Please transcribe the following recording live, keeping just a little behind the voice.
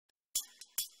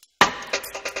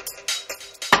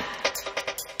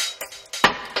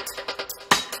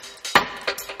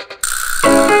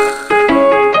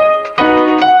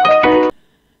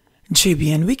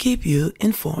JBNN, we keep you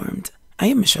informed. I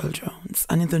am Michelle Jones,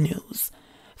 and in the news,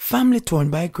 family torn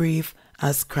by grief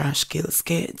as crash kills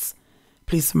kids.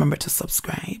 Please remember to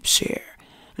subscribe, share,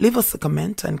 leave us a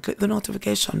comment, and click the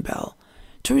notification bell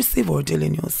to receive our daily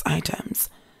news items.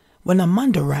 When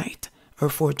Amanda Wright, her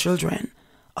 4 children,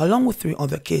 along with 3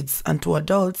 other kids and 2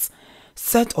 adults,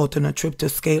 set out on a trip to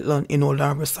Scotland in Old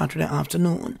Harbour Saturday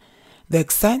afternoon, the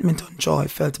excitement and joy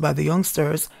felt by the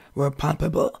youngsters were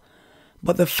palpable.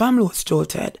 But the family was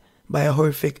jolted by a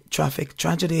horrific traffic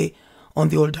tragedy on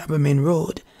the Old Harbour Main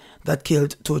Road that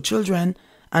killed 2 children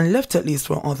and left at least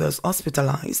 4 others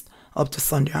hospitalized up to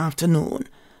Sunday afternoon.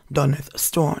 Doneth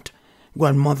Stewart,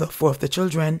 grandmother of 4 of the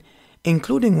children,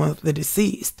 including one of the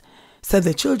deceased, said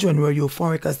the children were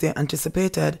euphoric as they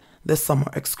anticipated the summer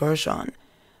excursion.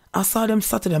 "I saw them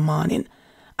Saturday morning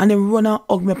and they run out,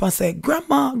 hug me up and say,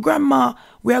 'Grandma, Grandma,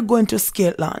 we are going to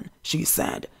Scotland,'" she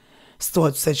said.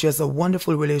 Stewart said she has a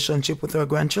wonderful relationship with her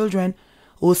grandchildren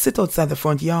who sit outside the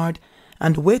front yard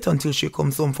and wait until she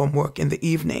comes home from work in the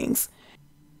evenings.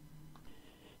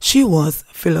 She was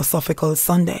philosophical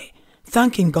Sunday,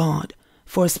 thanking God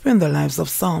for sparing the lives of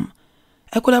some.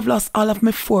 "I could have lost all of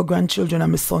my 4 grandchildren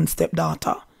and my son's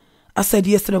stepdaughter. I said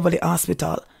yesterday over the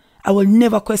hospital, I will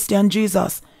never question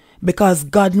Jesus because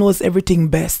God knows everything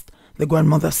best," the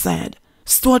grandmother said.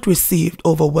 Stewart received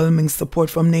overwhelming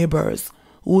support from neighbors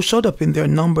who showed up in their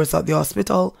numbers at the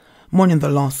hospital, mourning the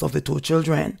loss of the 2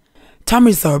 children.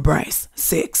 Tamizar Bryce,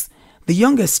 6, the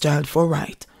youngest child for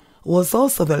Wright, was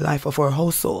also the life of her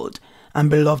household and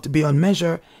beloved beyond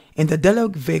measure in the De La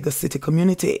Vega City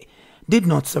community, did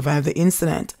not survive the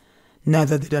incident.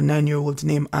 Neither did a 9-year-old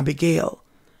named Abigail.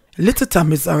 Little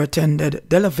Tamizar attended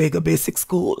De La Vega Basic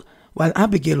School, while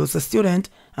Abigail was a student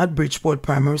at Bridgeport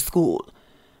Primary School.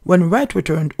 When Wright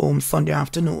returned home Sunday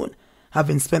afternoon,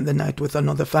 having spent the night with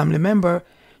another family member,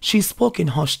 she spoke in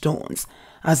hushed tones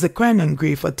as the crying and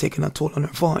grief had taken a toll on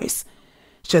her voice.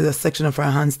 She had a section of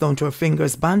her hands down to her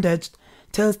fingers bandaged,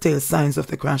 telltale signs of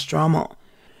the crash trauma.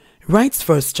 Wright's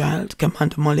first child,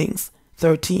 Commander Mullings,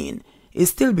 13, is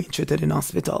still being treated in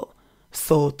hospital.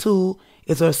 So too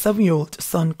is her 7-year-old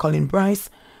son, Colin Bryce,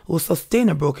 who sustained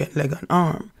a broken leg and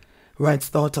arm. Wright's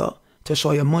daughter,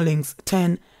 Tashoya Mullings,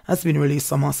 10, has been released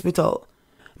from hospital.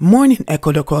 Mourning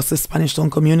echoed across the Spanish Town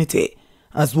community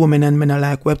as women and men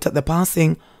alike wept at the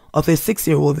passing of a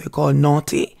 6-year-old they called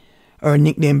Naughty. Her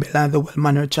nickname belied the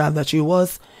well-mannered child that she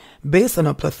was, based on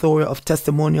a plethora of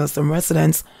testimonials from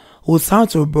residents whose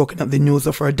hearts were broken at the news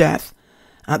of her death.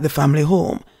 At the family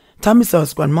home,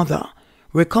 Tamizar's grandmother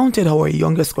recounted how her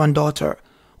youngest granddaughter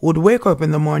would wake her up in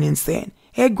the morning saying,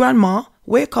 "Hey Grandma,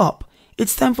 wake up,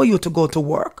 it's time for you to go to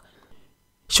work."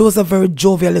 She was a very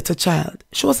jovial little child.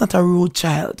 She was not a rude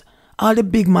child. "All the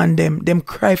big man them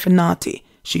cry for Naughty,"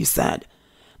 she said.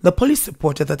 The police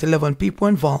reported that 11 people were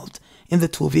involved in the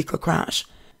 2-vehicle crash.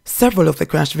 Several of the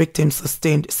crash victims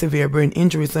sustained severe brain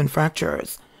injuries and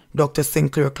fractures. Dr.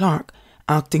 Sinclair Clark,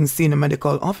 acting senior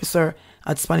medical officer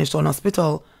at Spanish Town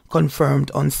Hospital,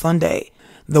 confirmed on Sunday.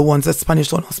 "The ones at Spanish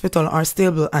Town Hospital are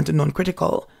stable and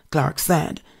non-critical," Clark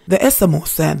said. The SMO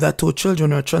said that 2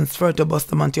 children were transferred to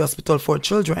Bustamante Hospital, 4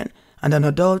 children and an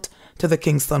adult to the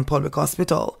Kingston Public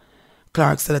Hospital.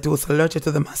 Clark said that he was alerted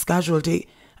to the mass casualty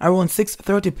around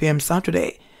 6:30 p.m.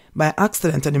 Saturday by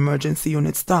accident and emergency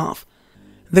unit staff.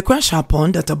 The crash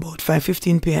happened at about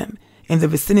 5:15 p.m. in the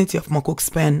vicinity of McCook's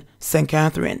Pen, St.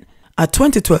 Catherine. A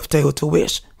 2012 Toyota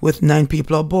Wish with 9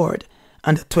 people aboard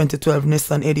and a 2012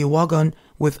 Nissan AD wagon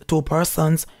with 2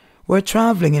 persons were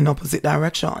traveling in opposite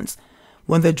directions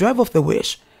when the driver of the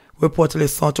Wish reportedly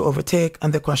sought to overtake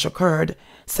and the crash occurred,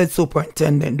 said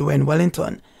Superintendent Dwayne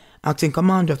Wellington, acting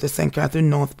commander of the St. Catherine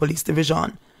North Police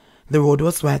Division. The road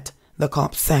was wet, the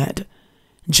cops said.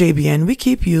 JBN, we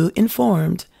keep you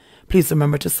informed. Please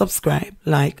remember to subscribe,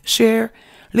 like, share,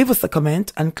 leave us a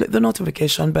comment, and click the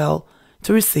notification bell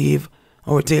to receive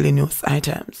our daily news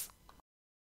items.